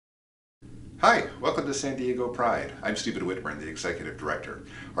Hi, welcome to San Diego Pride. I'm Stephen Whitburn, the Executive Director.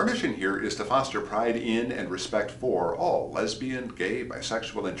 Our mission here is to foster pride in and respect for all lesbian, gay,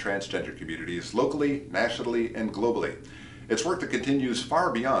 bisexual, and transgender communities locally, nationally, and globally. It's work that continues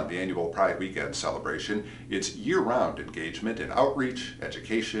far beyond the annual Pride Weekend celebration. It's year-round engagement in outreach,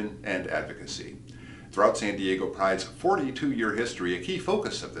 education, and advocacy. Throughout San Diego Pride's 42-year history, a key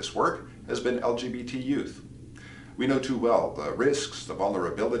focus of this work has been LGBT youth. We know too well the risks, the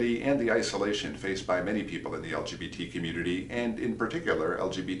vulnerability, and the isolation faced by many people in the LGBT community, and in particular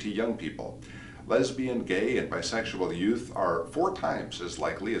LGBT young people. Lesbian, gay, and bisexual youth are 4 times as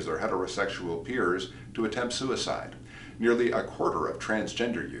likely as their heterosexual peers to attempt suicide. Nearly a quarter of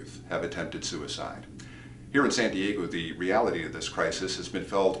transgender youth have attempted suicide. Here in San Diego, the reality of this crisis has been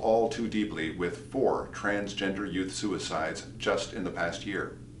felt all too deeply with 4 transgender youth suicides just in the past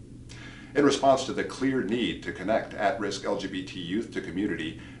year. In response to the clear need to connect at-risk LGBT youth to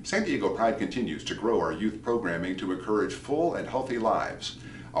community, San Diego Pride continues to grow our youth programming to encourage full and healthy lives.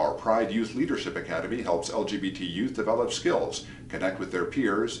 Our Pride Youth Leadership Academy helps LGBT youth develop skills, connect with their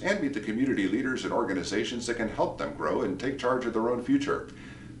peers, and meet the community leaders and organizations that can help them grow and take charge of their own future.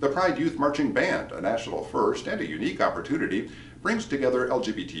 The Pride Youth Marching Band, a national first and a unique opportunity, brings together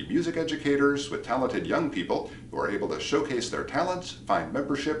LGBT music educators with talented young people who are able to showcase their talents, find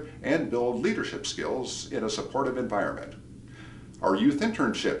membership, and build leadership skills in a supportive environment. Our youth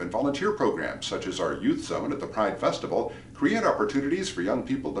internship and volunteer programs, such as our Youth Zone at the Pride Festival, create opportunities for young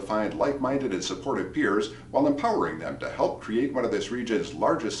people to find like-minded and supportive peers while empowering them to help create one of this region's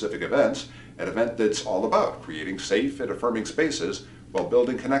largest civic events, an event that's all about creating safe and affirming spaces while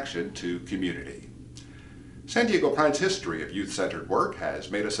building connection to community. San Diego Pride's history of youth-centered work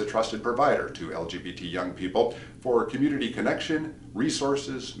has made us a trusted provider to LGBT young people for community connection,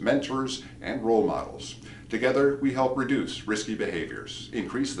 resources, mentors, and role models. Together, we help reduce risky behaviors,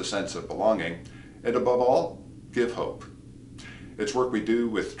 increase the sense of belonging, and above all, give hope. It's work we do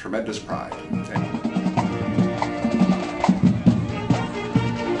with tremendous pride.